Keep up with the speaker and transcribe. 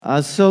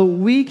So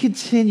we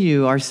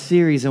continue our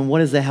series on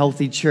what is a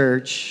healthy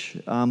church,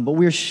 but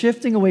we're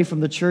shifting away from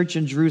the church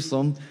in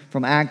Jerusalem,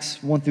 from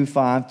Acts 1 through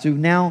 5, to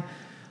now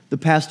the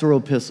pastoral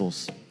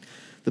epistles.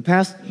 The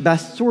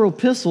pastoral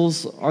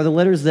epistles are the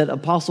letters that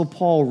Apostle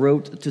Paul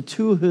wrote to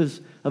two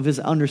of his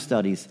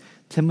understudies,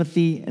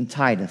 Timothy and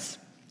Titus.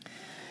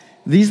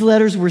 These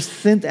letters were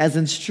sent as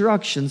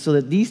instructions so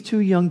that these two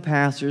young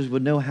pastors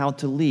would know how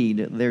to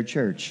lead their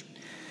church.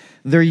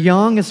 They're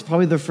young, it's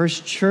probably their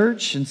first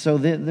church, and so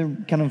they're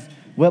kind of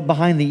wet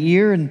behind the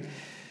ear. And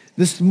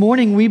this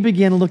morning we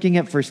begin looking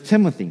at 1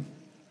 Timothy.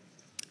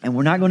 And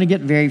we're not going to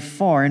get very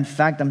far. In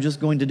fact, I'm just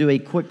going to do a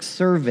quick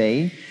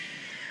survey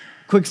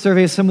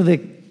of some of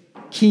the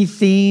key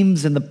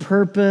themes and the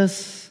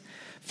purpose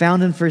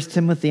found in 1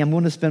 Timothy. I'm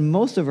going to spend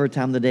most of our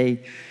time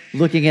today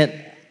looking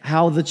at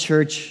how the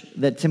church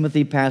that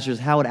Timothy pastors,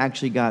 how it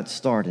actually got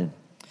started.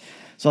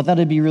 So I thought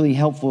it'd be really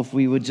helpful if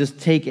we would just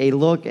take a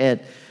look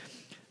at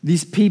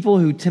these people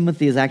who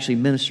Timothy is actually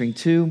ministering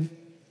to.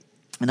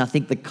 And I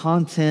think the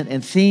content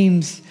and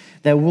themes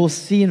that we'll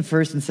see in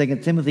 1 and 2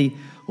 Timothy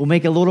will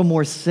make a little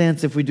more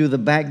sense if we do the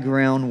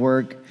background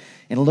work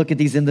and look at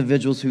these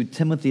individuals who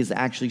Timothy is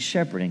actually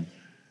shepherding.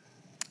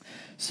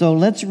 So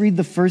let's read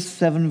the first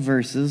 7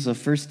 verses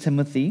of 1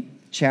 Timothy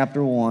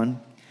chapter 1,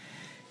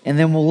 and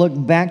then we'll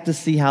look back to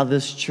see how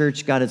this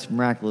church got its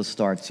miraculous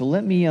start. So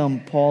let me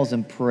pause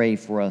and pray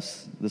for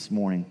us this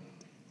morning.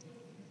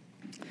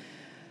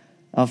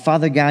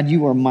 Father God,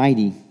 you are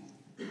mighty.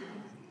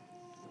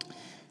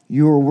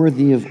 You are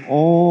worthy of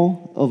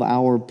all of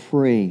our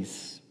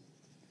praise.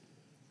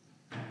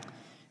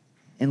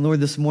 And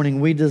Lord, this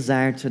morning we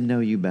desire to know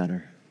you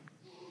better.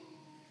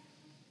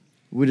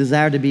 We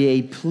desire to be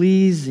a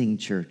pleasing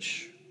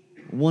church,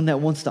 one that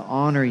wants to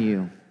honor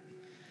you.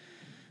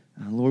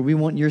 Lord, we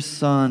want your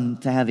Son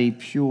to have a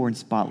pure and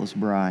spotless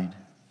bride.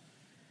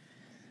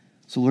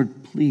 So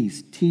Lord,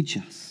 please teach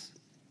us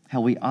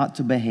how we ought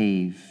to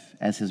behave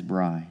as his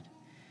bride.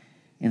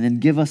 And then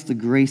give us the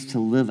grace to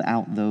live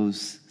out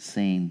those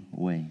same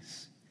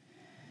ways.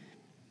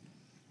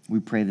 We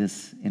pray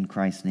this in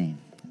Christ's name.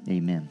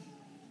 Amen.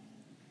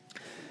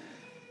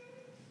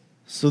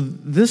 So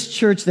this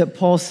church that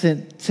Paul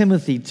sent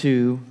Timothy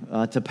to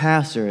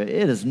pastor,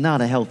 it is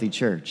not a healthy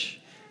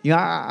church. You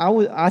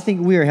know, I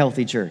think we're a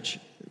healthy church.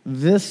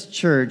 This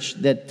church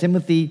that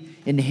Timothy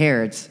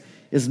inherits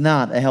is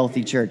not a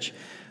healthy church.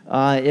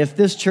 If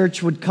this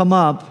church would come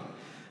up,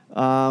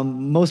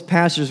 most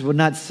pastors would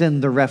not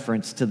send the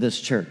reference to this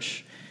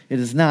church. It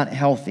is not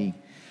healthy.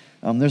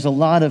 There's a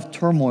lot of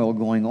turmoil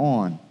going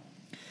on.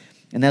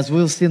 And as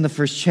we'll see in the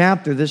first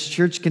chapter, this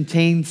church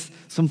contains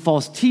some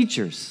false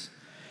teachers.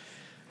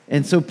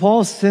 And so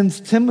Paul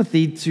sends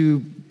Timothy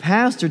to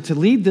pastor, to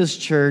lead this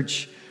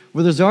church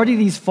where there's already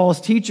these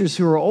false teachers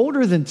who are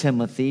older than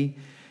Timothy,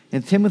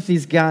 and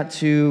Timothy's got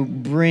to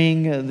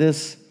bring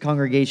this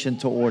congregation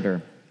to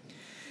order.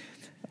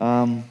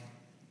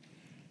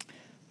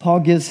 Paul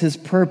gives his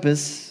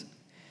purpose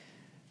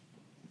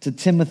to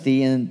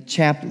Timothy in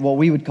what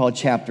we would call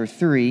chapter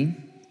 3.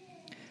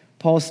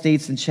 Paul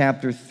states in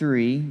chapter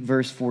 3,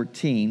 verse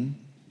 14,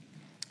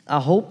 I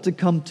hope to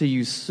come to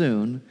you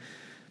soon,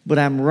 but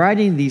I'm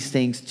writing these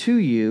things to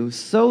you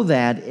so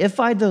that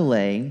if I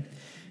delay,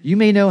 you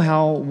may know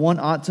how one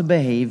ought to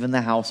behave in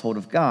the household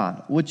of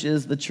God, which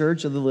is the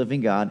church of the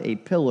living God, a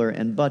pillar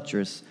and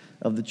buttress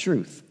of the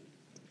truth.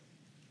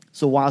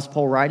 So why is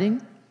Paul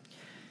writing?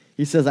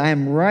 He says, I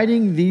am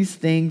writing these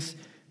things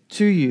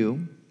to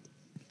you,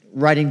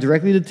 writing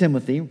directly to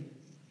Timothy,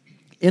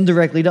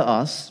 indirectly to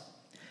us.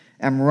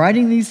 I'm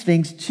writing these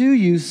things to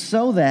you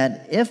so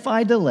that if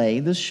I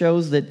delay, this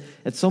shows that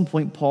at some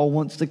point Paul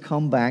wants to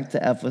come back to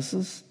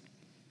Ephesus.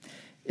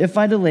 If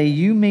I delay,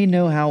 you may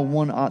know how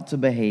one ought to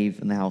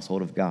behave in the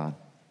household of God.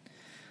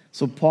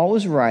 So Paul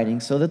is writing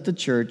so that the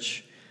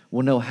church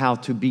will know how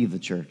to be the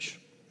church.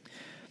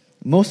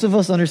 Most of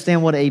us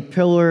understand what a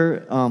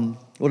pillar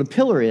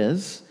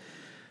is,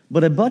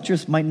 but a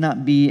buttress might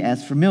not be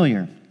as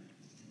familiar.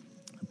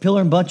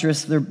 Pillar and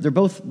buttress, they're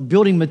both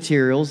building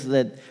materials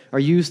that are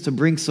used to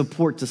bring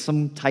support to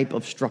some type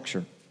of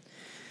structure.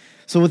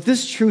 So with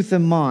this truth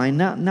in mind,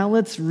 now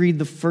let's read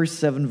the first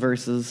 7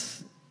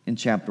 verses in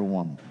chapter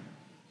 1.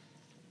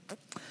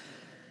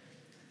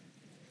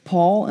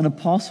 Paul, an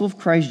apostle of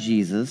Christ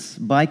Jesus,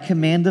 by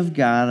command of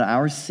God,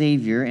 our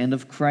Savior, and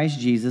of Christ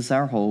Jesus,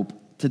 our hope,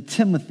 to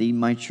Timothy,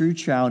 my true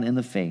child in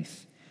the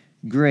faith,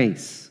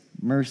 grace,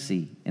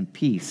 mercy, and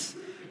peace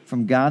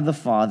from God the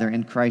Father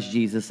and Christ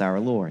Jesus our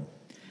Lord.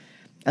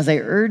 As I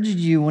urged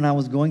you when I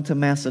was going to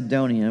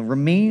Macedonia,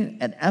 remain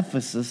at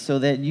Ephesus so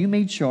that you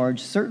may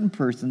charge certain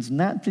persons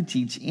not to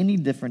teach any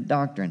different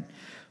doctrine,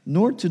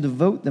 nor to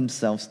devote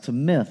themselves to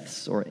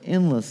myths or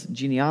endless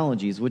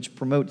genealogies which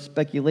promote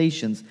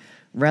speculations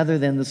rather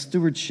than the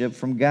stewardship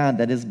from God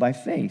that is by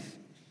faith.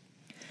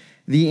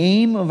 The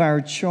aim of our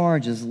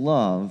charge is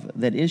love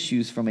that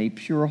issues from a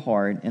pure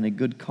heart and a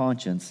good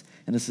conscience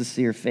and a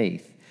sincere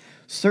faith.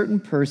 Certain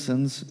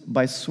persons,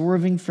 by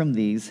swerving from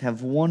these,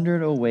 have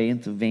wandered away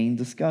into vain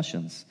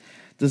discussions,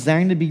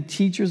 desiring to be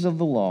teachers of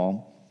the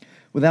law,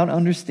 without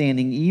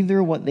understanding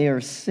either what they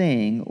are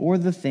saying or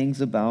the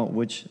things about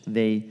which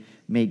they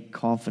make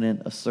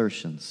confident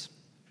assertions.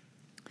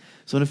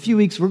 So in a few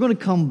weeks, we're going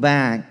to come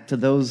back to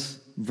those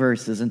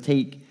verses and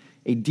take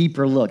a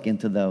deeper look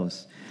into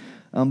those.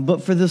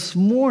 But for this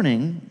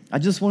morning, I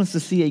just want us to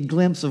see a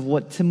glimpse of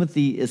what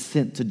Timothy is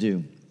sent to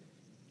do.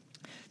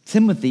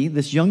 Timothy,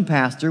 this young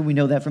pastor, we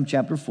know that from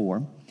chapter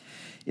 4,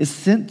 is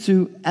sent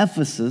to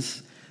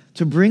Ephesus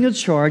to bring a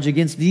charge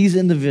against these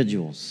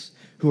individuals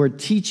who are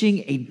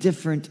teaching a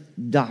different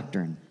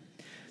doctrine,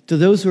 to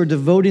those who are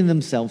devoting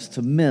themselves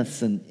to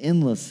myths and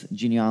endless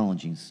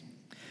genealogies.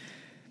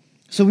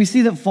 So we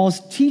see that false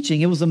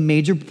teaching, it was a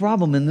major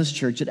problem in this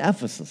church at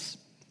Ephesus.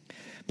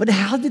 But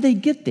how did they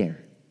get there?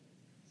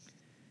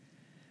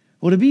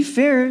 Well, to be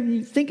fair,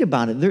 you think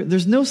about it.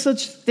 There's no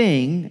such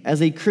thing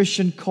as a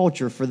Christian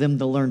culture for them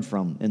to learn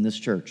from in this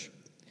church.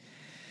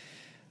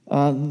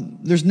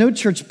 There's no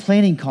church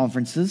planning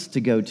conferences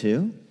to go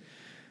to.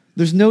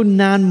 There's no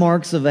 9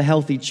 marks of a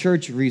healthy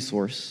church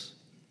resource.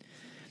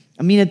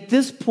 I mean, at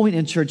this point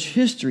in church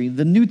history,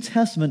 the New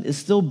Testament is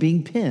still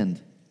being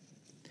penned.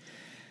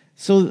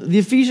 So the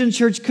Ephesian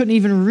church couldn't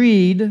even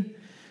read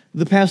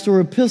the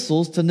pastoral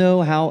epistles to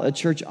know how a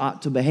church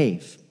ought to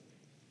behave.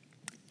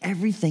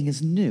 Everything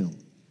is new.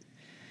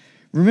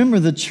 Remember,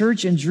 the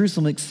church in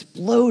Jerusalem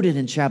exploded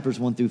in chapters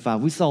 1 through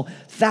 5. We saw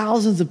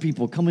thousands of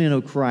people coming to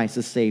know Christ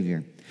as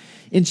Savior.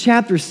 In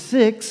chapter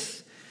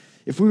 6,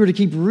 if we were to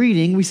keep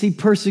reading, we see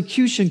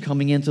persecution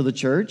coming into the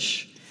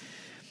church.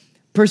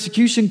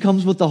 Persecution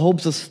comes with the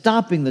hopes of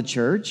stopping the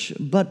church,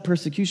 but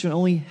persecution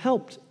only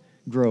helped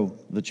grow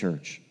the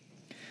church.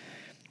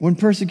 When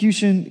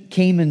persecution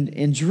came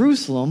in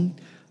Jerusalem,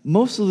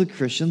 most of the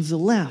Christians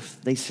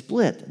left. They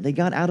split. They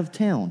got out of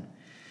town.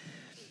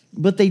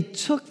 But they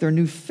took their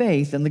new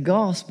faith and the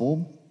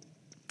gospel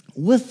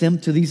with them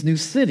to these new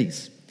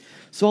cities.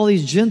 So all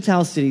these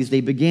Gentile cities,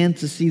 they began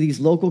to see these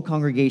local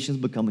congregations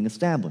becoming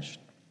established.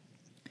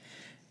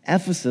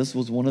 Ephesus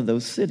was one of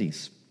those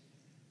cities.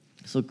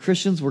 So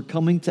Christians were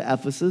coming to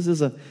Ephesus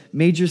as a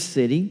major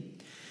city.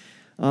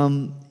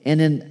 And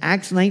in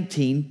Acts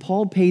 19,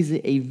 Paul pays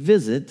a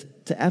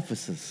visit to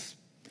Ephesus.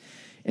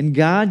 And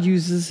God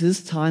uses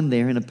his time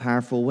there in a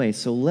powerful way.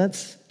 So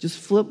let's just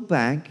flip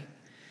back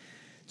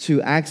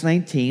to Acts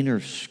 19 or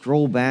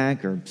scroll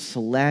back or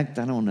select,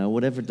 I don't know,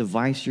 whatever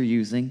device you're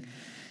using.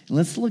 And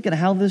let's look at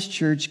how this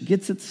church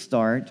gets its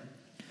start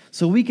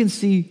so we can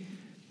see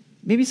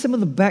maybe some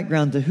of the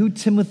background to who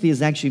Timothy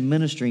is actually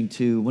ministering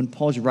to when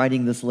Paul's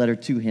writing this letter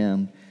to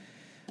him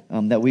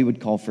that we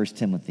would call 1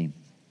 Timothy.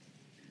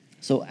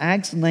 So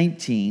Acts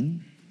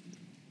 19,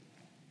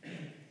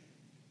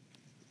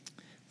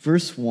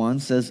 verse 1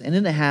 says, And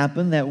it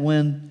happened that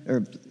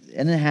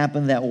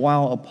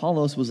while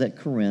Apollos was at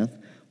Corinth,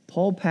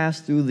 Paul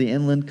passed through the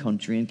inland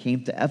country and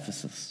came to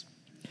Ephesus.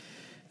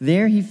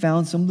 There he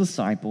found some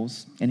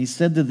disciples, and he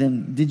said to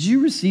them, Did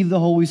you receive the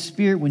Holy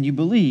Spirit when you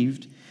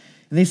believed?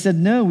 And they said,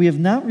 No, we have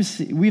not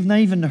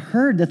even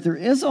heard that there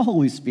is a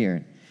Holy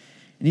Spirit.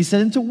 And he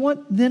said, Into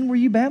what then were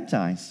you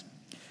baptized?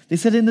 They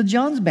said, Into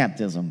John's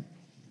baptism.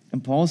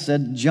 And Paul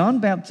said, John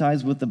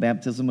baptized with the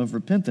baptism of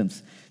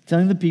repentance,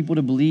 telling the people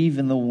to believe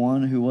in the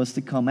one who was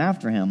to come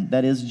after him,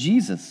 that is,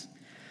 Jesus.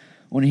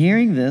 On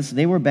hearing this,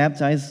 they were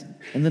baptized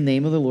in the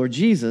name of the Lord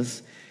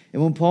Jesus.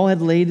 And when Paul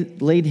had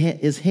laid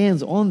his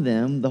hands on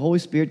them, the Holy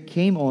Spirit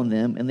came on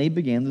them, and they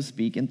began to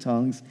speak in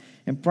tongues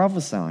and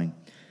prophesying.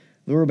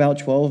 There were about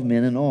 12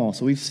 men in all.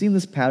 So we've seen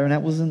this pattern.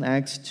 That was in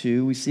Acts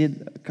 2. We see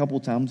it a couple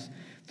times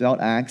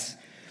throughout Acts.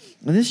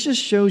 And this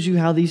just shows you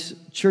how these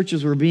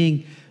churches were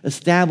being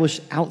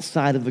established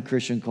outside of the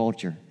Christian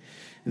culture.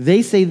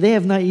 They say they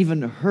have not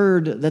even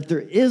heard that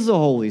there is a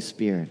Holy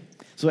Spirit.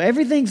 So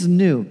everything's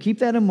new. Keep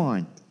that in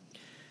mind.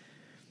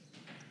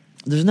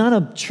 There's not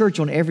a church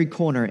on every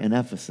corner in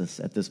Ephesus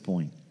at this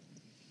point.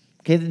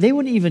 Okay, they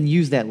wouldn't even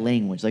use that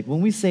language. Like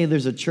when we say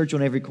there's a church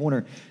on every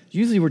corner,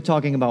 usually we're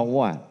talking about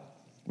what?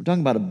 We're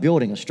talking about a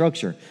building, a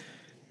structure.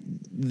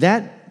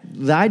 The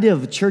idea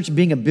of a church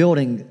being a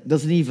building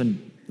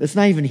it's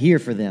not even here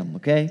for them,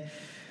 okay?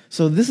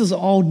 So this is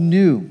all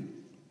new.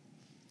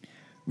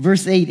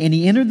 Verse 8, And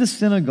he entered the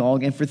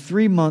synagogue and for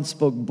 3 months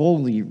spoke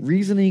boldly,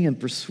 reasoning and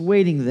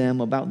persuading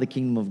them about the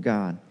kingdom of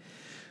God.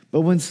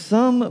 But when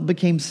some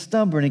became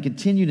stubborn and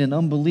continued in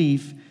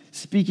unbelief,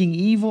 speaking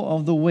evil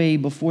of the way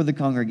before the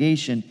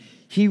congregation,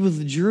 he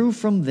withdrew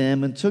from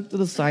them and took the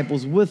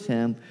disciples with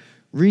him,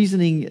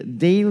 reasoning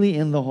daily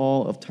in the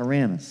hall of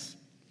Tyrannus.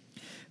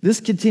 This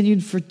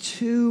continued for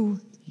 2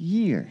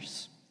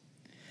 years,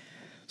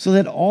 so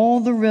that all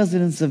the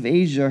residents of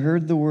Asia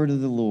heard the word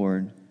of the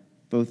Lord,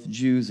 both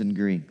Jews and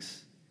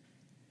Greeks.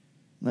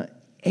 Now,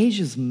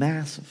 Asia's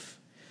massive.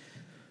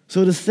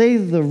 So to say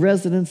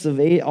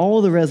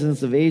all the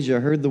residents of Asia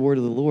heard the word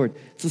of the Lord,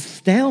 it's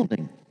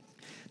astounding.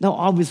 Now,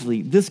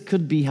 obviously, this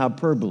could be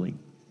hyperbole.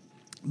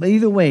 But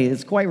either way,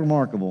 it's quite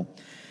remarkable.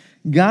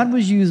 God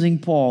was using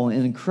Paul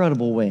in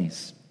incredible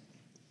ways.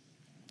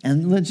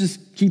 And let's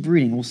just keep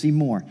reading. We'll see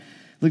more.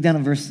 Look down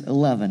at verse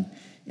 11.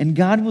 And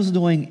God was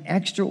doing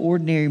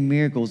extraordinary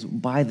miracles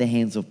by the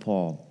hands of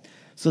Paul.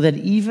 so that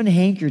even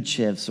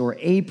handkerchiefs or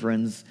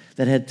aprons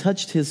that had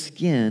touched his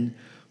skin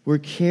were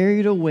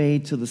carried away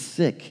to the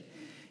sick,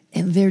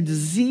 and their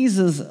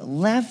diseases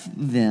left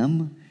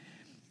them,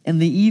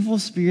 and the evil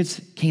spirits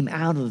came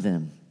out of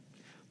them.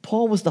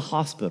 Paul was the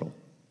hospital.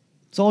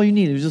 That's all you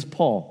need. It was just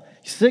Paul.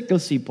 You're sick, go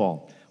see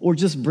Paul. Or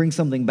just bring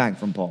something back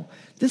from Paul.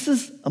 This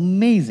is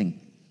amazing.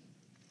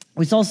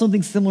 We saw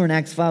something similar in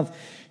Acts 5.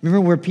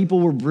 Remember where people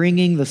were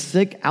bringing the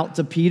sick out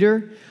to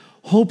Peter,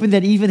 hoping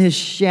that even his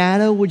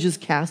shadow would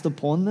just cast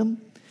upon them?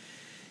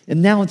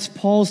 And now it's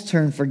Paul's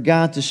turn for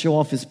God to show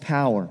off his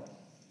power.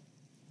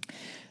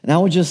 And I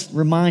would just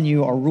remind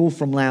you our rule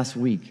from last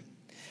week.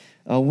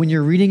 When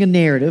you're reading a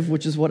narrative,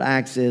 which is what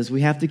Acts is,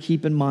 we have to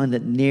keep in mind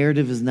that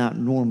narrative is not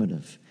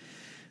normative.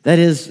 That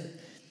is,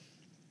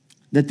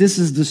 that this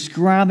is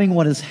describing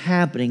what is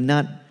happening,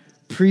 not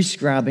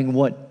prescribing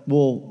what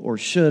will or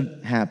should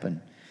happen.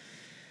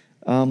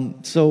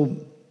 So,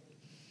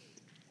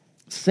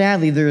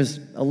 sadly, there's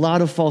a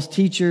lot of false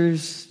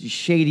teachers,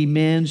 shady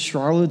men,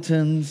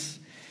 charlatans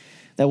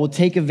that will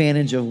take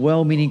advantage of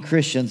well-meaning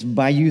Christians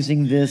by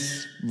using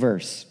this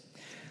verse.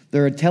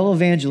 There are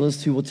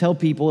televangelists who will tell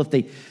people if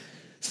they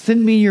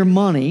send me your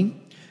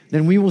money,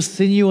 then we will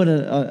send you an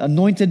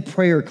anointed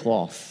prayer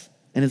cloth.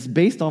 And it's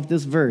based off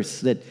this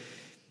verse that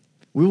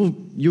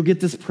you'll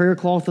get this prayer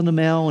cloth in the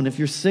mail, and if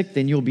you're sick,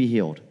 then you'll be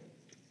healed.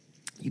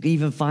 You can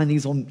even find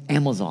these on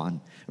Amazon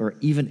or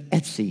even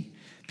Etsy.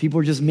 People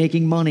are just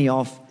making money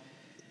off,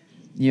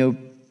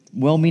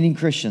 well-meaning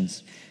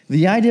Christians.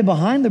 The idea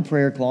behind the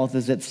prayer cloth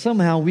is that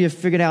somehow we have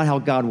figured out how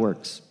God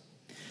works.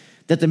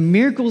 That the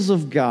miracles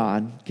of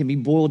God can be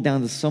boiled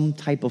down to some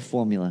type of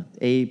formula.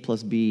 A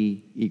plus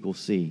B equals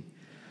C.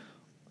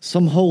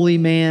 Some holy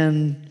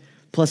man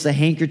plus a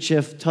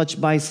handkerchief touched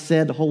by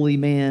said holy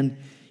man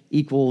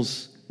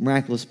equals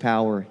miraculous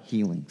power,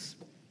 healings.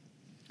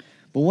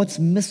 But what's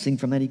missing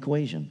from that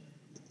equation?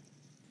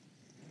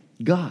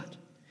 God.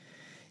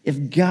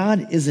 If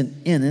God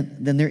isn't in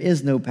it, then there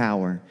is no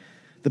power.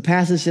 The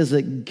passage says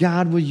that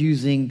God was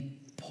using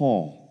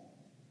Paul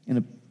in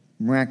a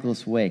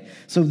miraculous way.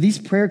 So these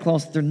prayer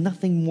cloths, they're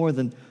nothing more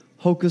than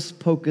hocus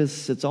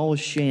pocus. It's all a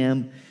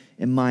sham,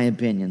 in my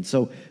opinion.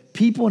 So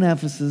people in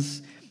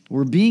Ephesus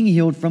were being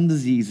healed from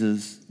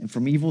diseases and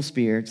from evil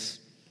spirits,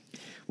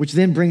 which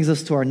then brings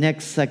us to our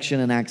next section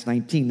in Acts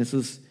 19. This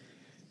is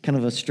kind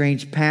of a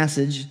strange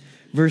passage.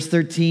 Verse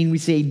 13, we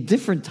see a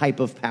different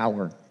type of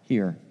power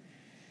here.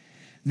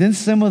 Then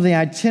some of the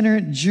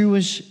itinerant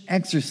Jewish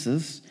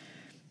exorcists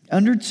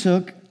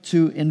undertook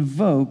to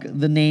invoke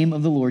the name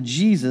of the Lord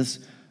Jesus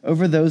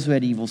over those who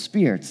had evil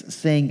spirits,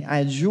 saying, I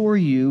adjure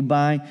you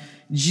by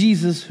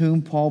Jesus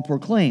whom Paul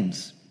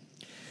proclaims.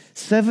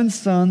 7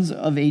 sons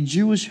of a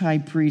Jewish high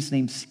priest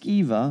named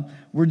Sceva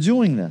were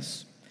doing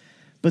this.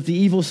 But the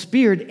evil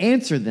spirit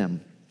answered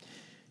them,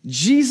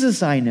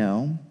 Jesus I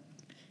know,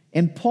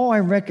 and Paul I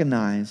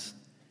recognize,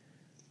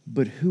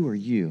 but who are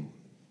you?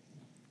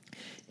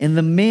 And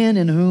the man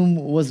in whom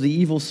was the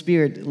evil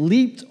spirit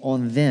leaped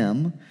on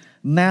them,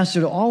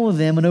 mastered all of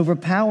them, and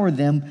overpowered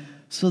them,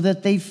 so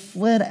that they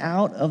fled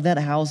out of that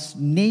house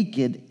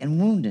naked and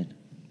wounded.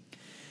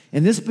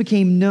 And this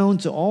became known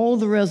to all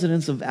the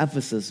residents of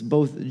Ephesus,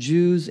 both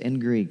Jews and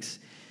Greeks.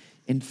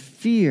 And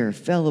fear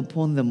fell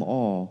upon them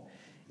all,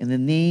 and the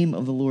name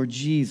of the Lord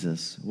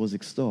Jesus was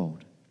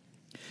extolled.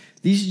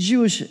 These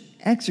Jewish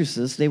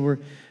exorcists, they were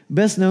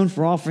best known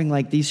for offering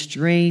like these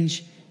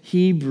strange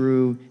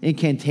Hebrew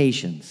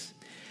incantations.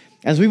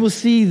 As we will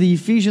see, the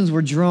Ephesians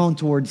were drawn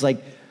towards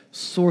like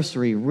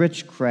sorcery,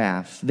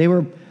 witchcraft.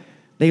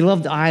 They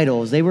loved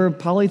idols. They were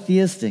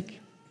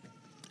polytheistic.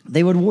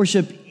 They would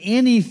worship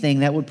anything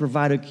that would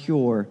provide a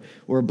cure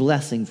or a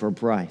blessing for a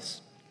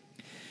price.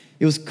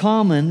 It was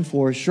common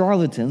for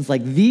charlatans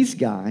like these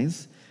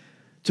guys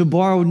to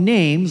borrow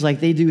names like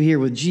they do here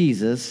with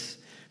Jesus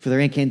for their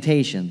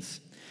incantations.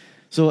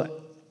 So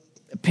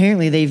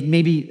apparently they've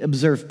maybe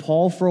observed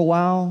Paul for a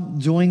while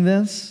doing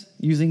this,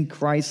 using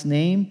Christ's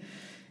name.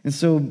 And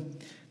so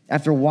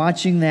after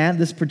watching that,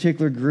 this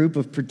particular group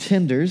of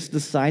pretenders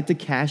decide to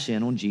cash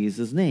in on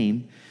Jesus'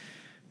 name,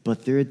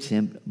 but their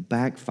attempt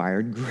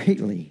backfired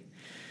greatly.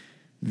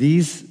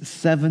 These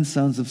 7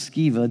 sons of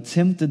Sceva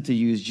attempted to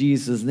use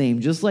Jesus'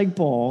 name just like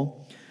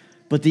Paul,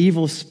 but the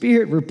evil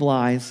spirit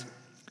replies,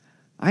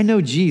 I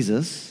know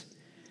Jesus,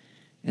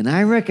 and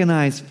I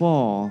recognize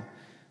Paul,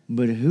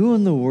 but who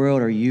in the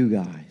world are you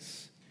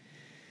guys?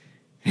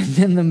 And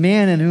then the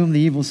man in whom the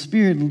evil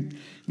spirit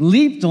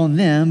leaped on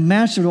them,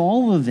 mastered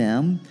all of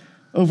them,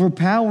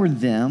 overpowered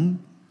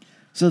them,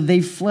 so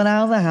they fled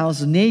out of the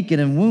house naked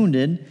and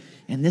wounded,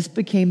 and this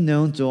became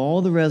known to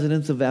all the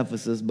residents of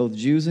Ephesus, both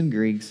Jews and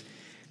Greeks,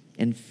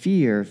 and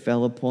fear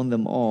fell upon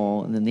them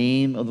all, and the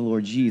name of the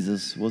Lord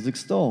Jesus was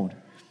extolled.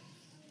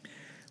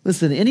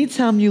 Listen,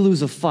 anytime you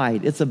lose a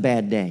fight, it's a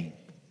bad day.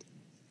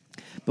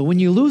 But when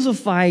you lose a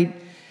fight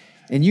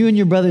and you and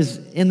your brothers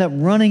end up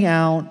running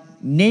out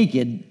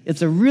naked,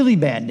 it's a really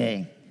bad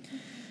day.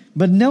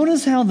 But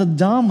notice how the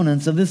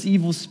dominance of this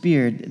evil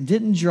spirit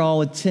didn't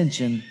draw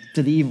attention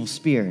to the evil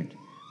spirit.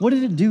 What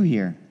did it do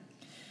here?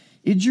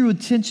 It drew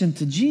attention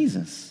to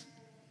Jesus.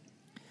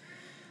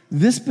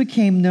 This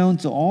became known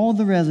to all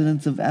the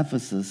residents of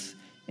Ephesus,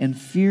 and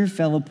fear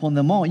fell upon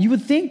them all. You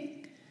would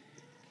think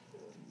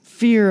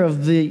fear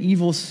of the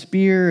evil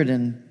spirit,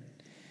 and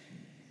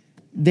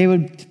they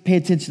would pay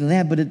attention to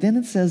that, but then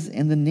it says,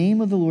 and the name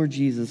of the Lord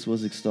Jesus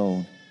was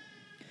extolled.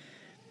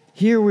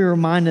 Here we're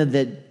reminded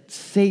that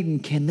Satan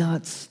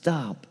cannot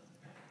stop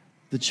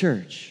the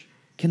church,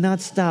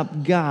 cannot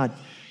stop God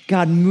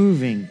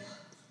moving.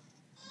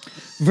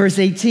 Verse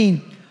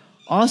 18,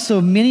 also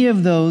many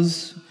of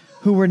those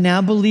who were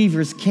now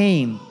believers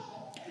came,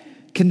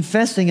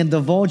 confessing and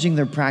divulging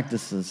their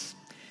practices.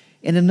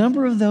 And a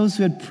number of those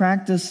who had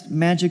practiced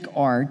magic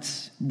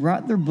arts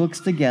brought their books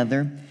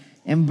together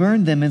and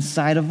burned them in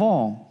sight of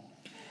all.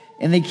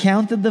 And they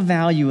counted the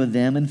value of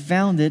them and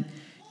found it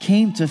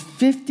came to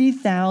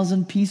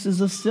 50,000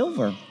 pieces of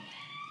silver.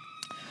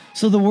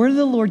 So the word of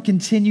the Lord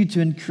continued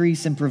to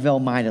increase and prevail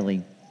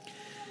mightily.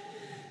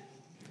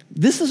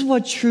 This is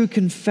what true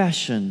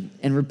confession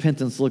and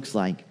repentance looks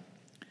like.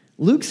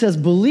 Luke says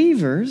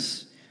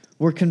believers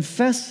were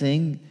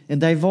confessing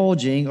and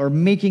divulging or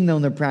making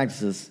known their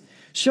practices,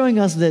 showing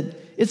us that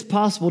it's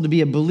possible to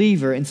be a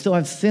believer and still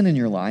have sin in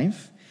your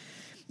life.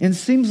 And it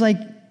seems like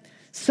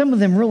some of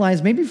them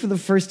realized, maybe for the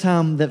first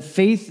time, that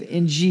faith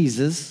in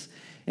Jesus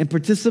and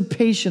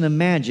participation in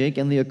magic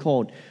and the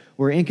occult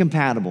were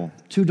incompatible.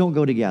 Two don't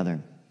go together.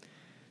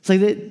 It's like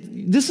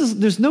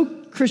there's no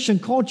Christian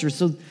culture,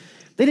 so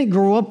they didn't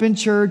grow up in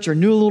church or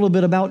knew a little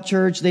bit about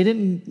church. They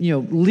didn't,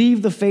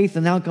 leave the faith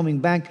and now coming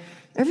back.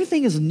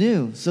 Everything is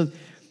new. So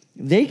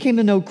they came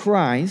to know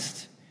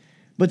Christ,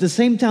 but at the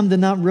same time did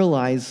not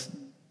realize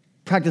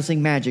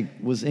practicing magic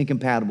was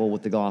incompatible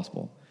with the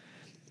gospel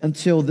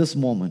until this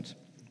moment.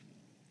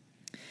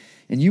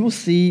 And you will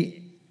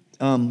see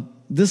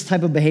this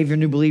type of behavior in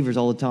new believers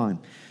all the time,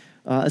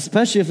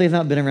 especially if they've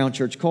not been around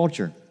church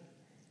culture.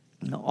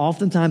 Now,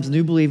 oftentimes,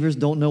 new believers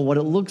don't know what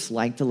it looks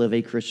like to live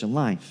a Christian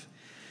life.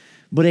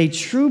 But a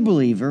true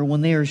believer,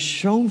 when they are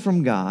shown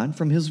from God,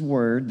 from His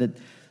Word, that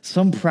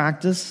some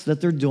practice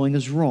that they're doing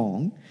is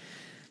wrong,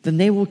 then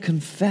they will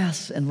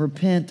confess and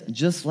repent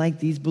just like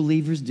these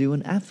believers do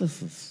in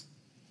Ephesus.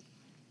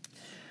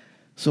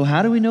 So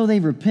how do we know they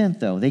repent,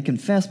 though? They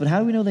confess, but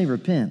how do we know they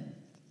repent?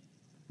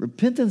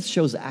 Repentance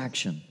shows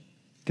action.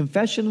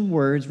 Confession and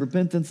words,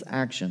 repentance,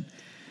 action.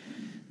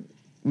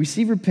 We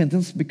see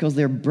repentance because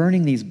they're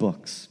burning these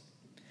books.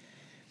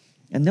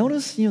 And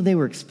notice, they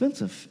were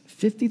expensive,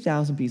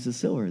 50,000 pieces of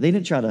silver. They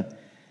didn't try to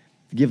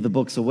give the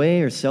books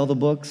away or sell the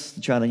books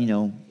to try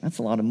to, that's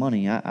a lot of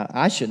money.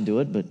 I shouldn't do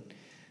it, but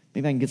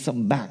maybe I can get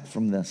something back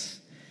from this.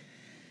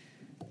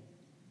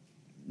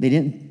 They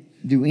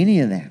didn't do any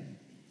of that.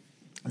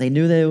 They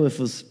knew that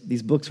if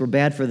these books were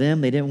bad for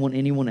them, they didn't want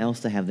anyone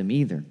else to have them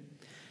either.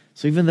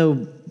 So even though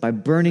by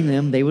burning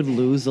them, they would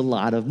lose a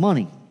lot of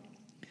money,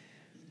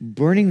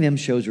 burning them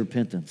shows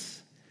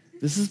repentance.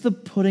 This is the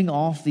putting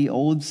off the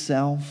old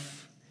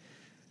self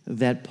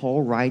that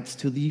Paul writes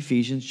to the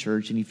Ephesians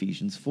church in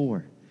Ephesians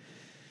 4.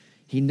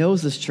 He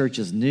knows this church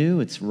is new,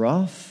 it's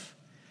rough.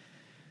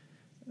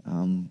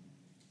 And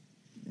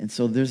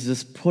so there's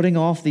this putting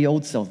off the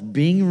old self,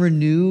 being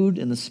renewed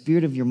in the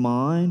spirit of your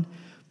mind,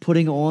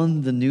 putting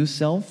on the new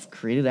self,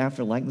 created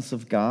after the likeness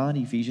of God,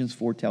 Ephesians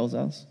 4 tells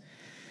us.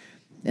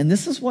 And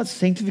this is what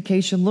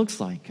sanctification looks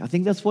like. I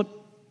think that's what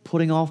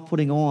putting off,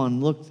 putting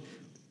on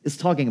is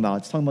talking about.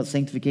 It's talking about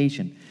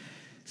sanctification.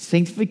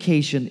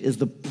 Sanctification is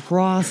the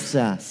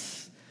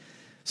process.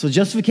 So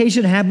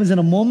justification happens in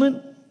a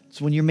moment. It's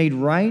when you're made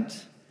right.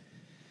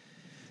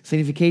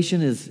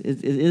 Sanctification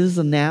is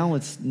a now.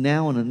 It's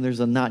now, and then there's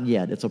a not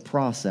yet. It's a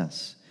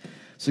process.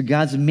 So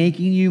God's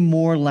making you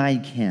more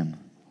like Him.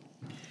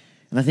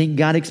 And I think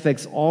God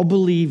expects all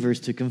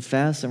believers to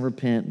confess and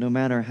repent no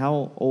matter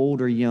how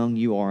old or young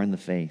you are in the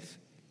faith.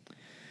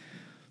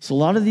 So a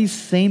lot of these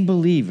same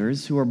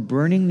believers who are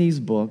burning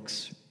these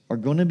books are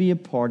going to be a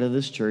part of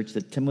this church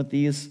that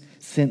Timothy is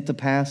sent to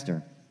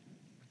pastor.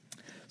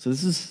 So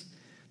this is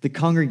the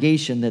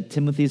congregation that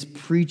Timothy is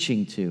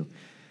preaching to.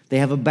 They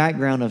have a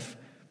background of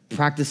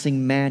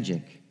practicing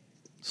magic,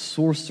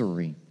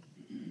 sorcery.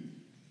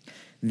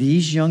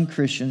 These young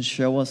Christians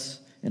show us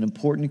an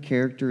important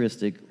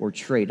characteristic or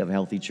trait of a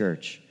healthy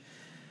church.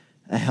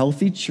 A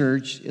healthy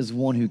church is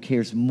one who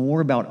cares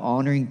more about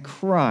honoring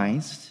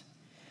Christ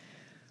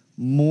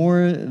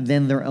more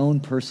than their own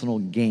personal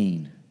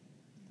gain.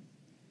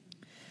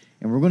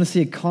 And we're going to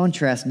see a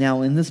contrast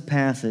now in this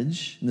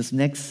passage, in this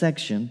next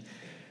section,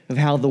 of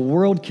how the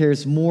world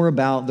cares more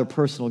about their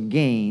personal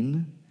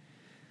gain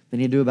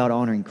than they do about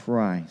honoring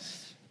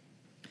Christ.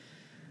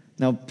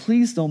 Now,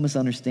 please don't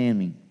misunderstand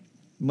me.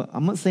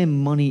 I'm not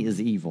saying money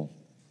is evil.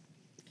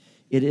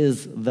 It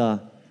is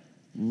the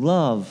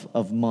love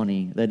of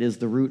money that is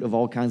the root of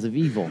all kinds of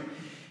evil.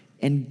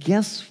 And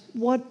guess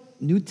what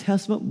New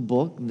Testament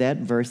book that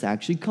verse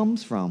actually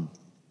comes from?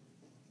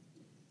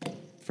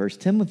 1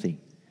 Timothy.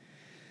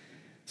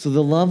 So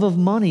the love of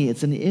money,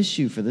 it's an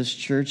issue for this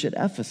church at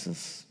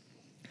Ephesus.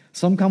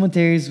 Some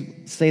commentaries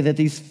say that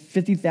these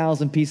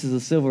 50,000 pieces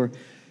of silver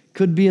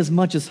could be as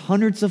much as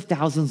hundreds of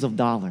thousands of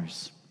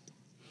dollars.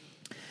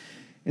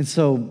 And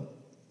so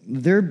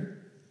they're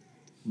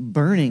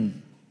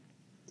burning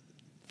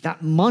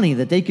that money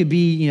that they could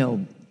be,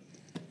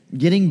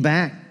 getting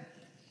back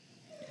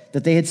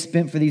that they had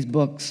spent for these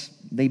books.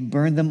 They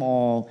burned them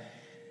all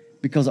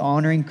because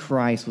honoring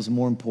Christ was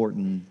more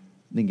important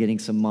than getting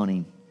some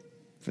money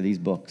for these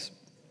books.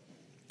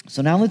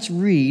 So now let's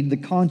read the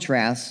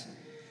contrast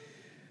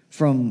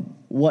from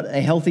what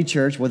a healthy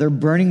church, where they're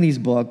burning these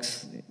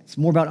books, it's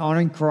more about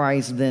honoring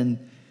Christ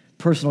than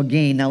personal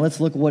gain. Now let's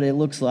look what it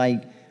looks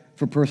like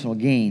for personal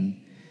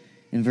gain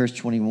in verse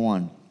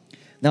 21.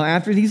 Now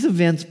after these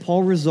events,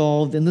 Paul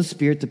resolved in the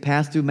Spirit to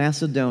pass through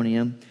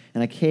Macedonia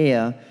and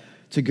Achaia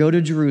to go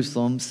to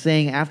Jerusalem,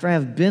 saying, after I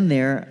have been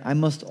there, I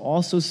must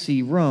also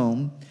see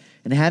Rome.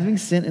 And having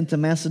sent into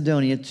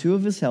Macedonia 2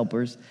 of his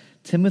helpers,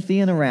 Timothy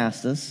and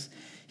Erastus,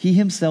 he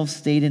himself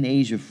stayed in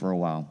Asia for a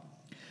while.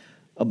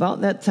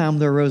 About that time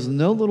there arose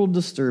no little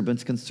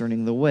disturbance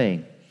concerning the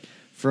way.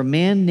 For a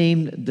man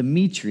named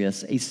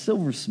Demetrius, a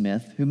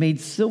silversmith, who made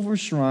silver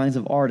shrines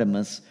of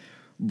Artemis,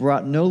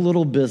 brought no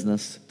little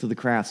business to the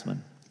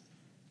craftsmen.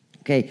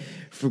 Okay,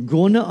 if we're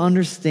going to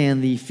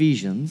understand the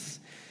Ephesians,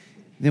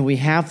 then we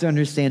have to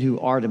understand who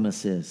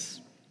Artemis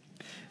is.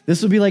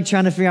 This would be like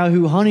trying to figure out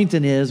who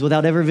Huntington is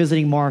without ever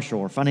visiting Marshall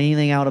or finding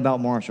anything out about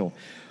Marshall.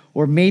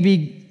 Or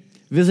maybe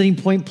visiting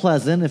Point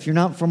Pleasant. If you're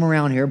not from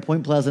around here,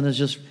 Point Pleasant is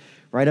just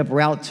right up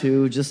Route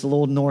 2, just a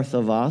little north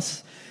of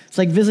us. It's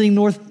like visiting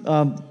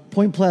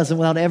Point Pleasant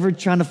without ever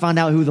trying to find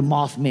out who the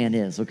Mothman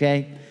is,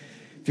 okay?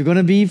 If you're going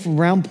to be from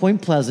around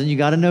Point Pleasant, you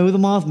got to know who the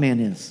Mothman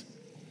is.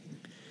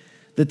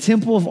 The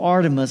temple of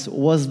Artemis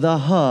was the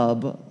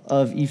hub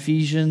of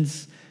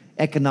Ephesians'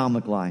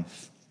 economic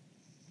life.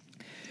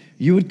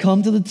 You would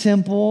come to the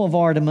temple of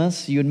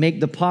Artemis, you would make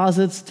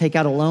deposits, take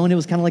out a loan. It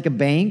was kind of like a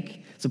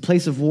bank. It's a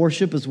place of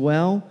worship as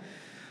well.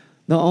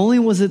 Not only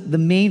was it the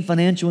main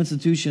financial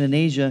institution in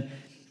Asia,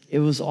 it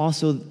was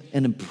also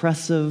an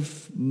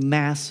impressive,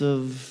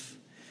 massive,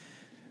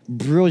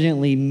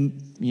 brilliantly,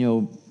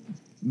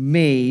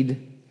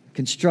 made,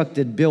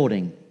 constructed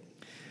building.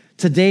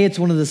 Today, it's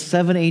one of the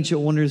 7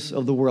 ancient wonders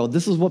of the world.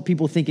 This is what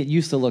people think it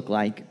used to look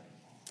like.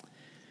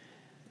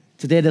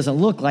 Today, it doesn't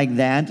look like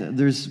that.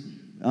 There's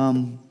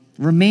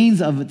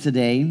remains of it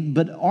today.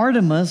 But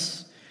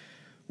Artemis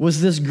was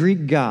this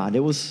Greek god.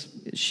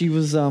 She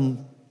was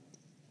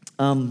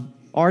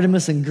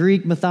Artemis in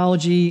Greek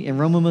mythology and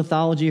Roman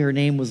mythology. Her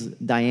name was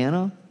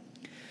Diana.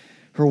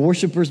 Her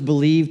worshipers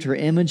believed her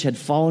image had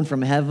fallen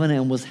from heaven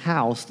and was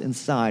housed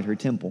inside her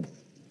temple.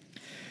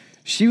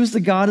 She was the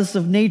goddess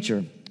of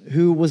nature,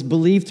 who was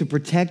believed to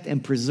protect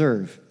and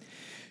preserve.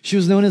 She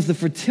was known as the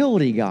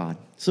fertility god.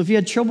 So if you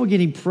had trouble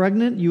getting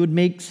pregnant, you would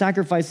make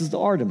sacrifices to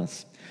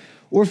Artemis.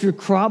 Or if your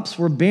crops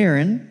were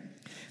barren,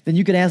 then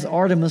you could ask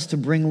Artemis to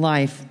bring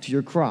life to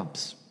your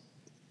crops.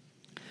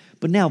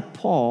 But now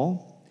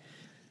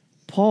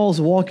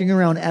Paul's walking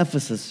around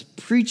Ephesus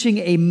preaching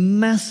a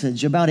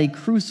message about a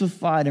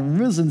crucified and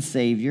risen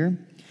Savior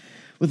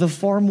with a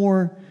far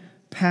more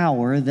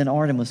power than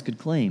Artemis could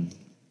claim.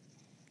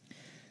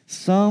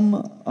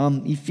 Some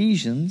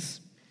Ephesians,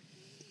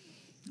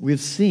 we've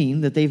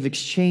seen that they've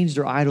exchanged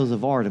their idols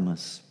of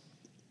Artemis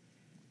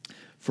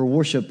for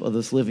worship of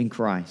this living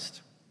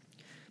Christ.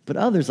 But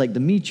others, like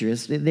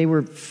Demetrius, they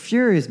were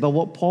furious about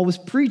what Paul was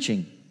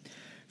preaching.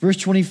 Verse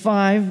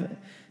 25,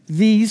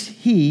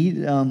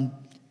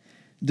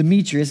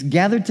 Demetrius,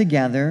 gathered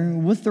together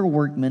with their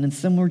workmen in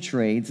similar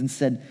trades and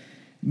said,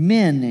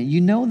 "Men, you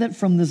know that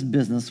from this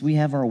business we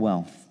have our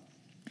wealth.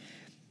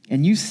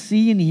 And you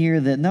see and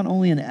hear that not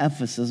only in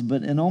Ephesus,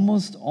 but in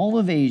almost all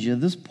of Asia,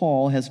 this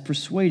Paul has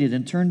persuaded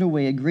and turned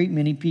away a great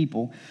many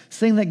people,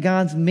 saying that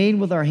gods made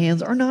with our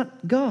hands are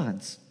not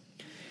gods.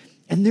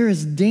 And there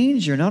is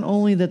danger not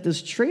only that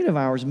this trade of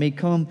ours may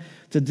come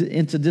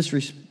into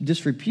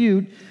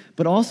disrepute,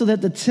 but also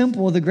that the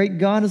temple of the great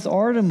goddess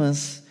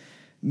Artemis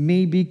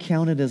may be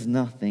counted as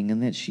nothing,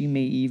 and that she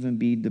may even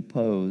be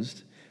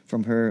deposed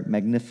from her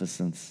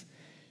magnificence,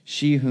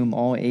 she whom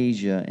all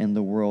Asia and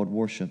the world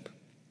worship."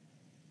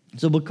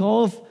 So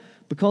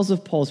because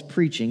of Paul's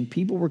preaching,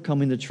 people were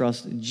coming to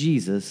trust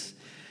Jesus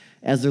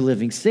as their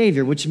living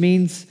Savior, which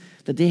means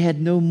that they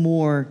had no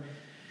more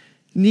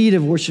need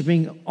of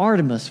worshiping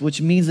Artemis,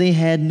 which means they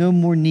had no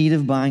more need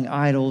of buying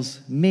idols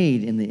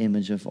made in the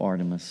image of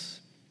Artemis.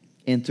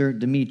 Enter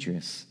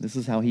Demetrius. This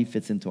is how he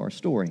fits into our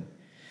story.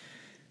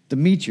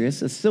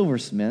 Demetrius, a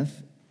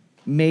silversmith,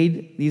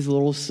 made these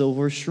little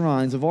silver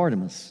shrines of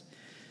Artemis.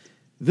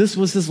 This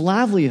was his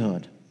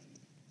livelihood.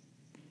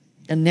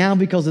 And now,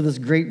 because of this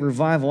great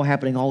revival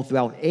happening all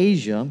throughout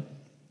Asia,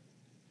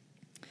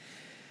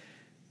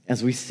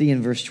 as we see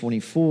in verse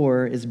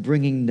 24, is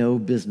bringing no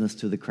business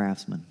to the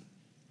craftsman.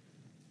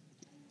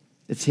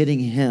 It's hitting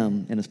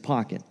him in his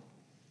pocket.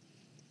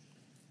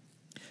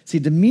 See,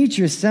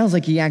 Demetrius sounds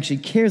like he actually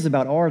cares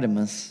about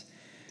Artemis,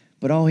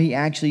 but all he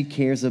actually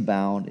cares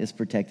about is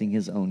protecting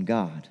his own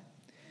god.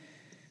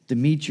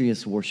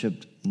 Demetrius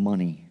worshiped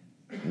money,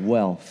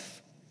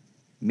 wealth,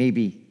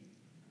 maybe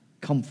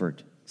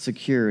comfort,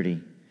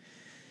 security.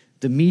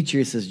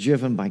 Demetrius is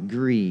driven by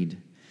greed,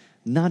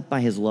 not by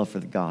his love for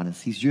the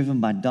goddess. He's driven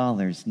by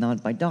dollars,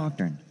 not by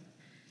doctrine.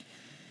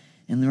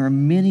 And there are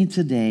many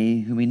today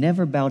who may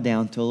never bow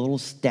down to a little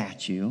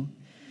statue,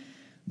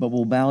 but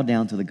will bow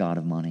down to the god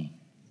of money.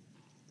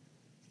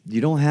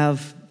 You don't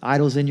have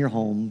idols in your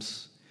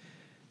homes,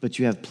 but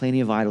you have plenty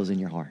of idols in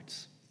your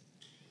hearts.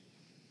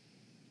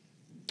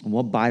 And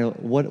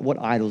what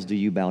idols do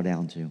you bow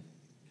down to?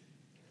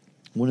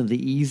 One of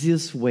the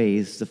easiest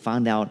ways to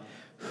find out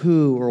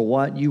who or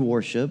what you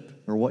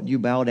worship or what you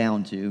bow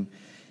down to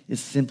is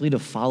simply to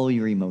follow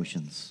your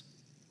emotions.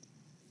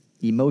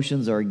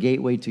 Emotions are a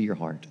gateway to your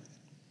heart.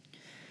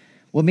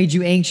 What made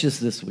you anxious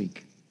this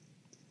week?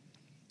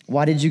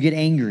 Why did you get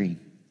angry?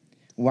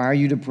 Why are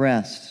you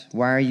depressed?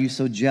 Why are you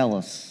so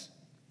jealous?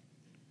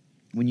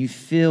 When you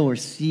feel or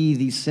see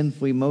these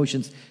sinful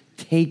emotions,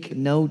 take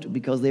note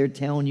because they're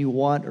telling you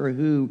what or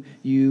who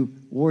you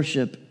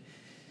worship.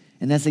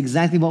 And that's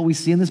exactly what we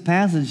see in this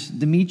passage.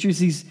 Demetrius,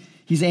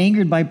 he's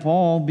angered by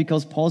Paul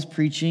because Paul's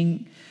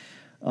preaching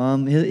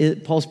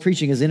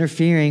is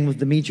interfering with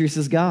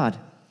Demetrius' God.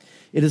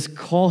 It is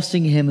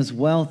costing him his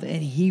wealth,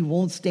 and he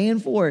won't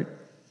stand for it.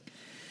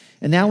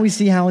 And now we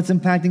see how it's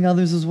impacting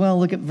others as well.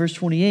 Look at verse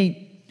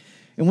 28.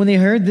 And when they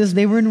heard this,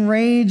 they were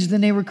enraged,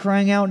 and they were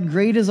crying out,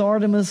 "Great is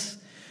Artemis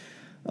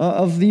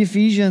of the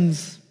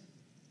Ephesians."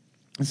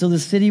 And so the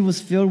city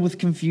was filled with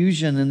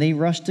confusion, and they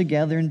rushed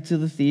together into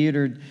the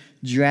theater,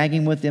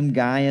 dragging with them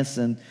Gaius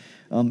and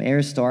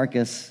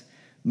Aristarchus,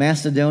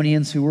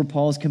 Macedonians who were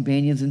Paul's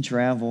companions in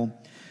travel.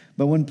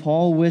 But when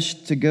Paul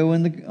wished to go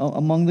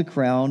among the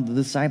crowd, the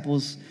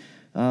disciples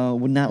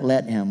would not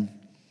let him.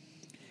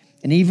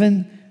 And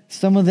even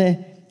some of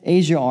the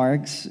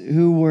Asiarchs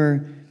who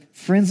were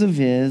friends of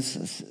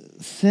his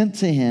sent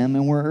to him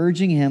and were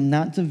urging him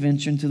not to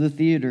venture into the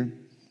theater.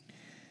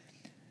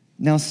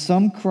 Now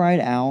some cried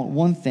out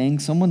one thing,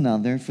 some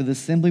another, for the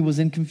assembly was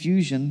in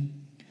confusion.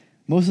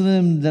 Most of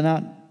them did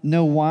not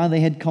know why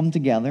they had come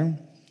together.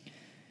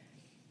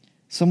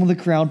 Some of the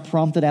crowd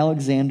prompted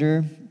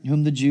Alexander,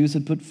 whom the Jews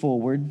had put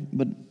forward,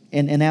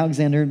 and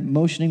Alexander,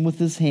 motioning with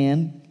his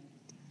hand,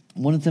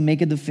 wanted to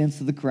make a defense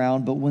to the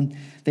crowd. But when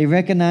they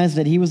recognized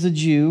that he was a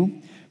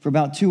Jew, for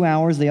about 2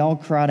 hours they all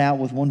cried out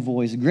with one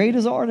voice, "Great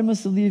is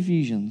Artemis of the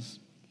Ephesians."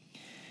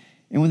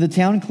 And when the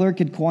town clerk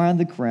had quieted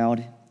the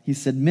crowd, he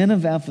said, "Men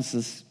of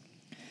Ephesus,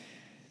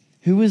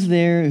 who is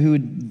there who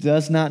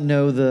does not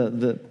know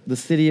the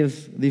city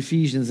of the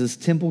Ephesians is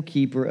temple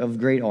keeper of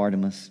great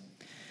Artemis,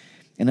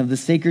 and of the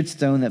sacred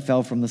stone that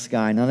fell from the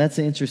sky?" Now that's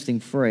an interesting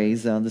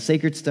phrase. The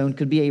sacred stone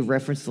could be a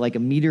reference to like a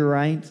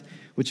meteorite,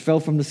 which fell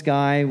from the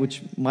sky,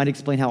 which might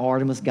explain how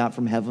Artemis got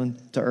from heaven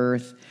to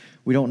earth.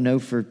 We don't know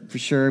for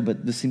sure,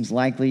 but this seems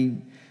likely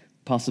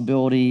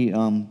possibility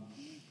of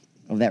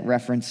that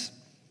reference.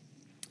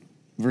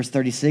 Verse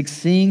 36,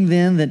 "Seeing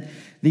then that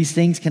these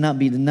things cannot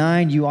be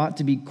denied, you ought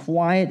to be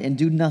quiet and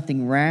do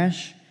nothing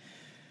rash.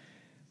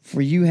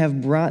 For you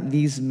have brought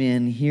these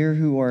men here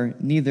who are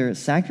neither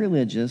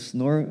sacrilegious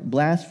nor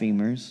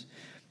blasphemers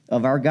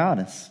of our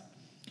goddess.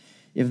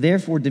 If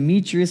therefore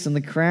Demetrius and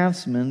the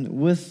craftsmen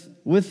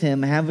with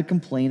him have a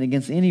complaint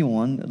against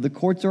anyone, the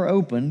courts are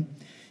open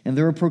and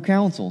there are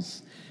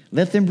proconsuls.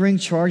 Let them bring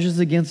charges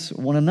against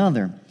one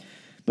another.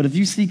 But if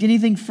you seek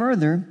anything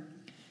further,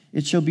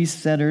 it shall be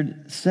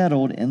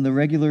settled in the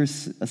regular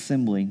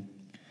assembly.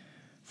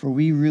 For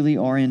we really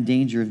are in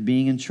danger of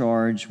being in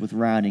charge with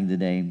rioting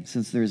today,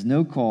 since there is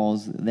no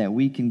cause that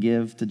we can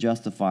give to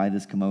justify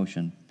this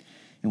commotion."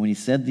 And when he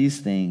said these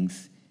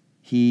things,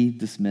 he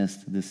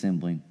dismissed the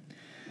assembly.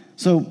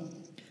 So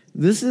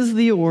this is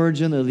the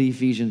origin of the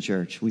Ephesian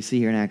church we see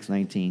here in Acts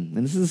 19.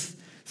 And this is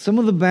some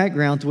of the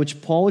background to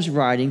which Paul is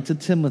writing to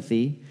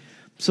Timothy.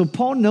 So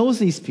Paul knows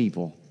these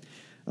people.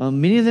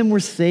 Many of them were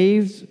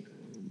saved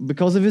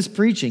because of his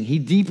preaching. He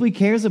deeply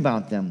cares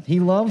about them. He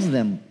loves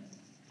them.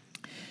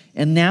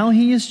 And now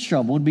he is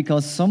troubled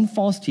because some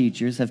false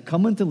teachers have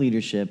come into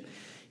leadership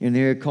and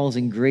they're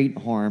causing great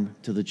harm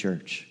to the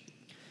church.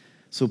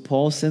 So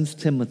Paul sends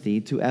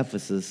Timothy to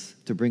Ephesus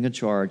to bring a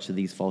charge to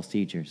these false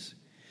teachers.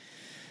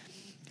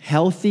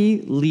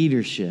 Healthy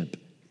leadership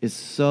is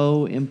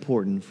so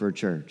important for a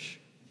church.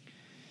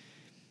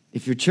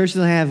 If your church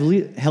doesn't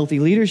have healthy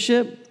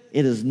leadership,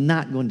 it is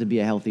not going to be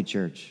a healthy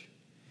church.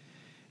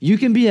 You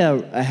can be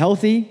a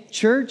healthy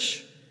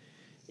church,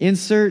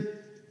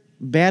 insert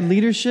bad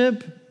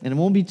leadership, and it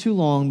won't be too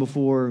long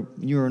before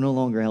you are no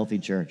longer a healthy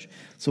church.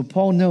 So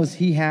Paul knows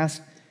he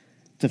has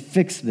to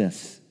fix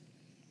this.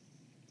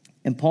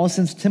 And Paul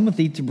sends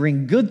Timothy to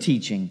bring good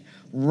teaching,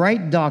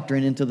 right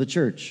doctrine into the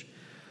church.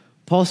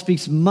 Paul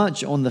speaks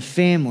much on the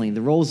family,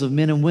 the roles of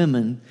men and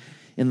women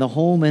in the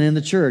home and in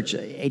the church,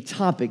 a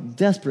topic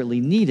desperately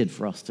needed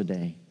for us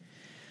today.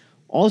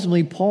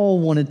 Ultimately, Paul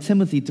wanted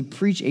Timothy to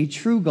preach a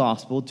true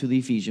gospel to the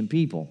Ephesian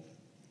people.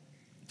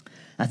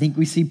 I think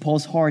we see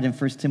Paul's heart in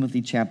 1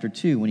 Timothy chapter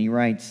 2 when he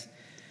writes,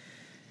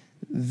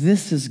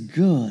 "This is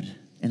good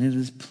and it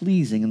is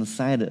pleasing in the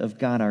sight of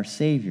God our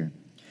Savior,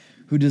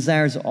 who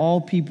desires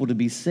all people to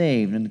be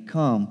saved and to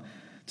come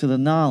to the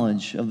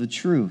knowledge of the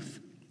truth.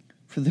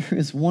 For there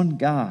is one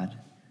God.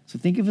 So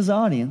think of his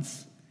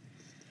audience.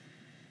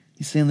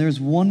 He's saying there's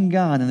one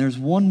God and there's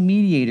one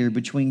mediator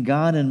between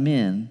God and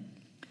men,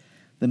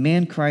 the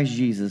man Christ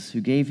Jesus,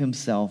 who gave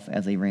himself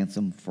as a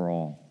ransom for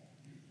all.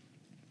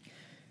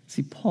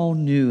 See, Paul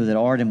knew that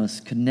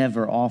Artemis could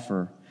never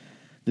offer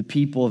the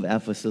people of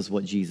Ephesus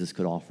what Jesus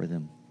could offer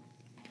them.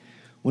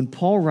 When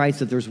Paul writes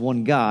that there's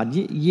one God,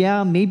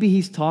 yeah, maybe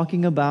he's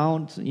talking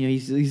about,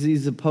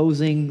 he's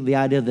opposing the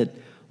idea that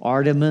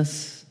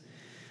Artemis,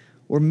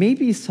 or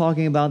maybe he's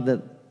talking about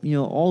that,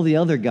 all the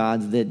other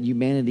gods that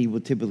humanity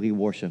would typically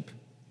worship.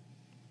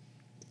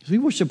 So we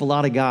worship a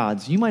lot of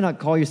gods. You might not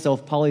call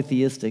yourself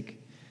polytheistic,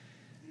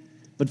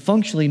 but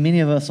functionally, many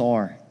of us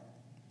are.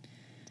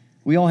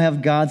 We all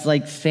have gods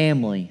like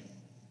family.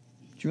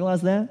 Did you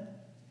realize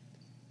that?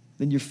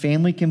 That your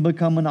family can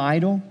become an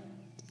idol?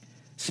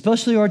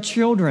 Especially our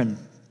children.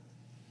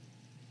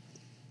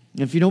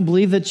 If you don't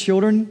believe that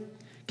children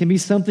can be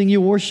something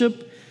you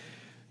worship,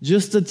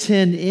 just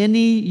attend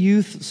any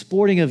youth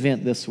sporting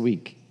event this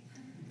week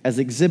as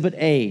Exhibit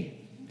A.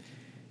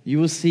 You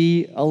will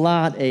see a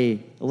lot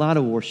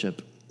of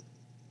worship.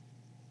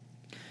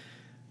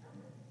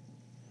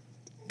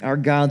 Our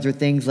gods are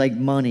things like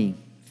money,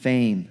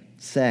 fame,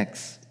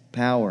 sex,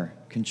 power,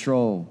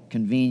 control,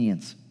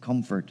 convenience,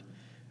 comfort,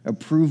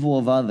 approval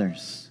of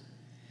others.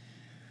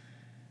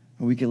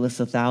 Or we could list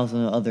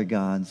 1,000 other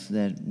gods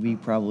that we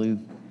probably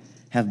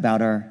have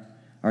bowed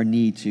our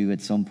knee to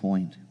at some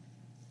point.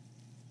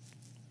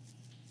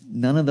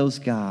 None of those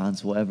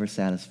gods will ever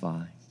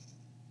satisfy.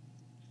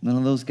 None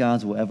of those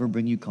gods will ever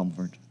bring you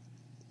comfort.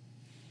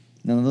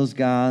 None of those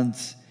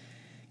gods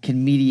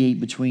can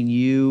mediate between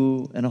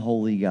you and a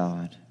holy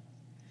God.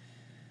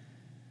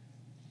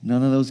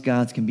 None of those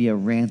gods can be a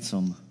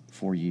ransom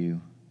for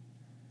you.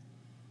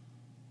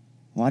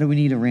 Why do we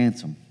need a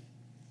ransom?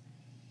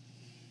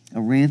 A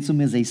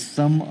ransom is a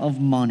sum of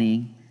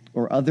money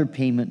or other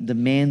payment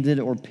demanded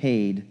or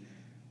paid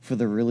for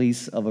the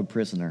release of a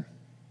prisoner.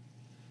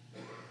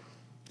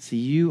 See,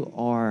 you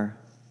are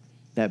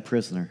that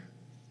prisoner.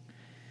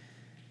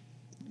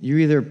 You're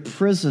either a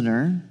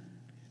prisoner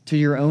to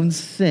your own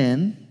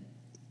sin.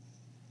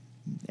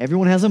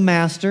 Everyone has a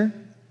master.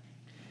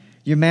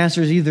 Your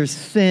master is either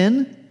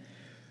sin,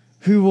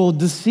 who will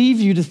deceive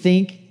you to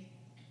think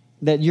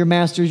that your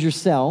master is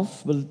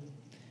yourself, but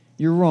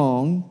you're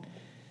wrong.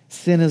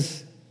 Sin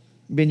has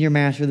been your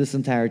master this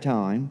entire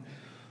time.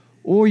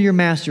 Or your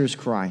master is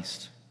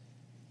Christ,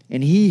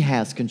 and he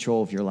has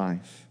control of your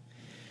life.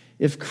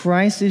 If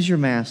Christ is your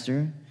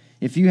master,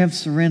 if you have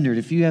surrendered,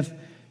 if you have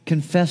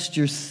confessed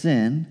your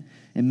sin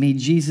and made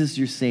Jesus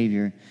your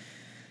Savior,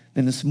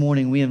 then this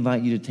morning we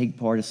invite you to take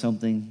part of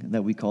something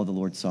that we call the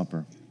Lord's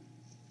Supper.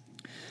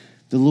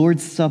 The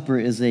Lord's Supper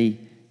is a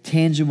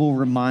tangible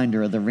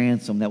reminder of the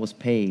ransom that was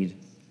paid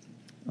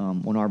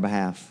on our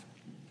behalf.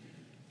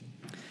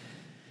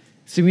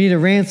 So we need a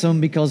ransom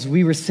because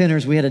we were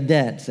sinners. We had a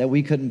debt that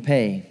we couldn't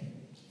pay.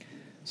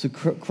 So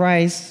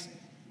Christ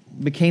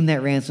became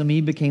that ransom.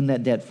 He became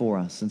that debt for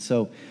us. And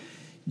so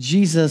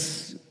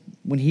Jesus,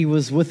 when he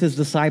was with his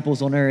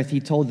disciples on earth, he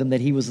told them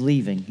that he was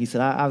leaving. He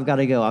said, I've got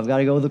to go. I've got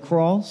to go to the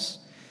cross.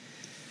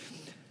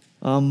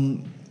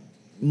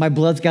 My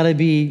blood's got to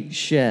be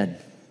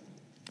shed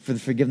for the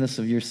forgiveness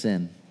of your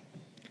sin.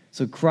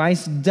 So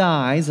Christ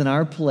dies in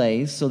our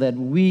place so that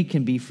we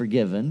can be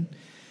forgiven.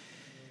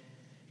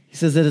 He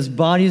says that his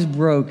body is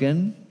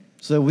broken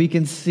so that we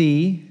can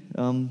see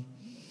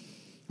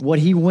what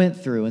he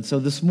went through. And so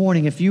this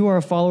morning, if you are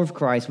a follower of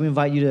Christ, we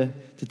invite you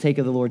to take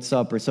of the Lord's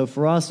Supper. So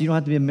for us, you don't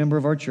have to be a member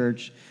of our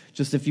church.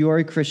 Just if you are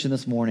a Christian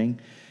this morning,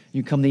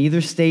 you come to either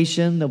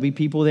station. There'll be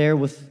people there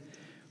with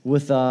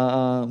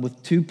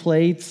 2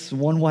 plates.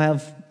 One will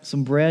have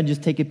some bread.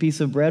 Just take a piece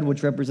of bread,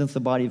 which represents the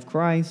body of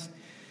Christ.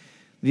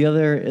 The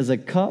other is a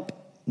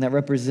cup, and that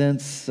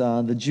represents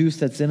the juice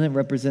that's in it,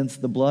 represents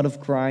the blood of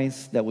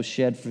Christ that was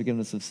shed for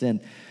forgiveness of sin.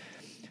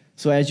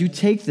 So as you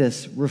take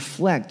this,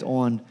 reflect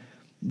on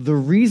the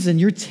reason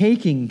you're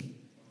taking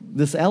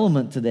this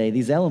element today,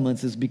 these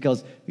elements, is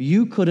because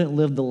you couldn't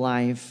live the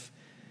life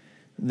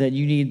that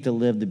you need to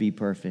live to be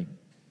perfect.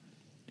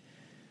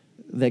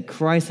 That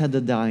Christ had to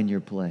die in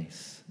your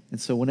place. And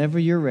so whenever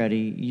you're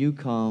ready, you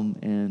come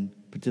and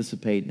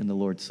participate in the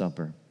Lord's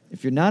Supper.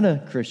 If you're not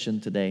a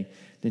Christian today,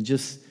 then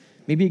just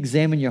maybe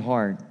examine your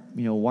heart.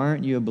 Why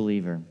aren't you a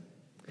believer?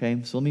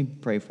 Okay, so let me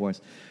pray for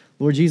us.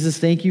 Lord Jesus,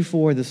 thank you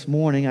for this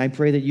morning. I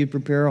pray that you'd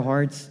prepare our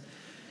hearts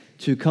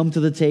to come to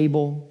the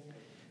table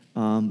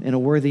in a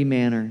worthy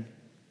manner,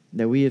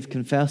 that we have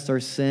confessed our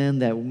sin,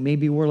 that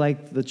maybe we're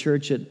like the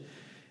church at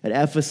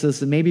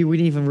Ephesus, and maybe we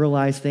didn't even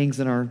realize things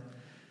in our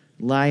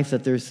life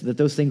that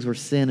those things were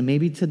sin. And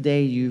maybe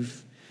today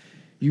you've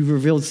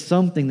revealed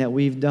something that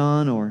we've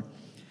done, or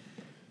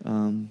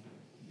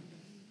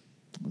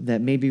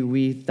that maybe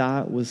we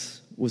thought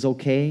was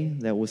okay,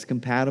 that was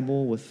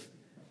compatible with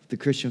the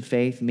Christian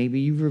faith.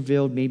 Maybe you've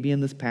revealed, maybe in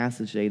this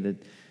passage today, that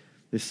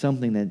there's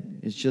something that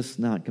is just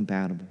not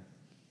compatible.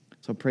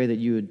 So I pray that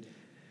you would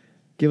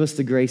give us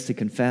the grace to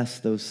confess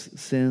those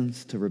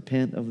sins, to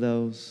repent of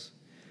those,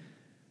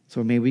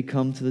 So may we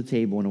come to the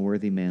table in a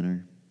worthy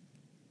manner.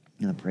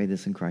 And I pray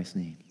this in Christ's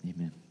name.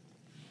 Amen.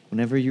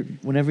 Whenever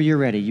you're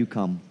ready, you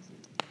come.